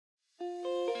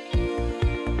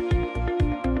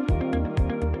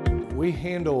We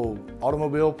handle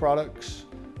automobile products.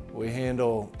 We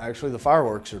handle, actually the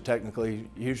fireworks are technically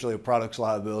usually a product's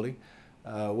liability.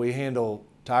 We handle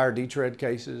tire detread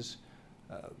cases,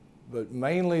 but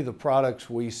mainly the products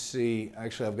we see,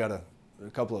 actually I've got a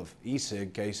couple of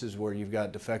e-cig cases where you've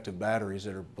got defective batteries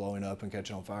that are blowing up and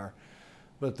catching on fire.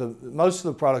 But most of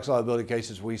the products liability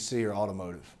cases we see are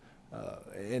automotive.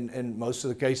 And most of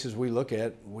the cases we look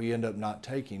at, we end up not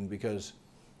taking because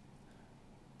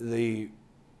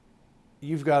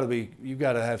you've got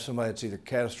to have somebody that's either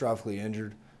catastrophically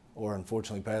injured or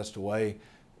unfortunately passed away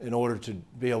in order to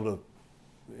be able to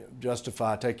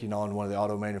justify taking on one of the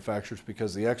auto manufacturers,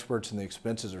 because the experts and the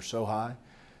expenses are so high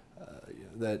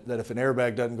that if an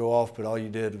airbag doesn't go off but all you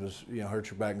did was hurt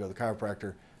your back and go to the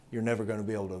chiropractor, you're never going to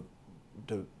be able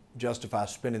to justify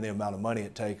spending the amount of money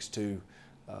it takes to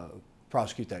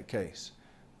prosecute that case.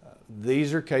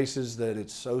 These are cases that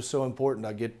it's so important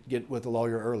I get with a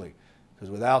lawyer early, because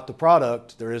without the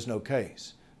product there is no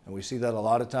case, and we see that a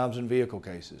lot of times in vehicle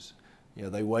cases.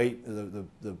 They wait,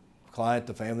 the client,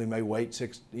 the family may wait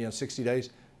 60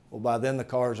 days. Well, by then the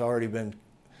car's already been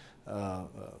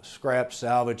scrapped,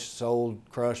 salvaged, sold,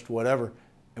 crushed, whatever,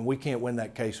 and we can't win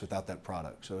that case without that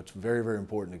product. So it's very, very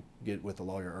important to get with a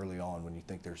lawyer early on when you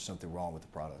think there's something wrong with the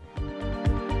product.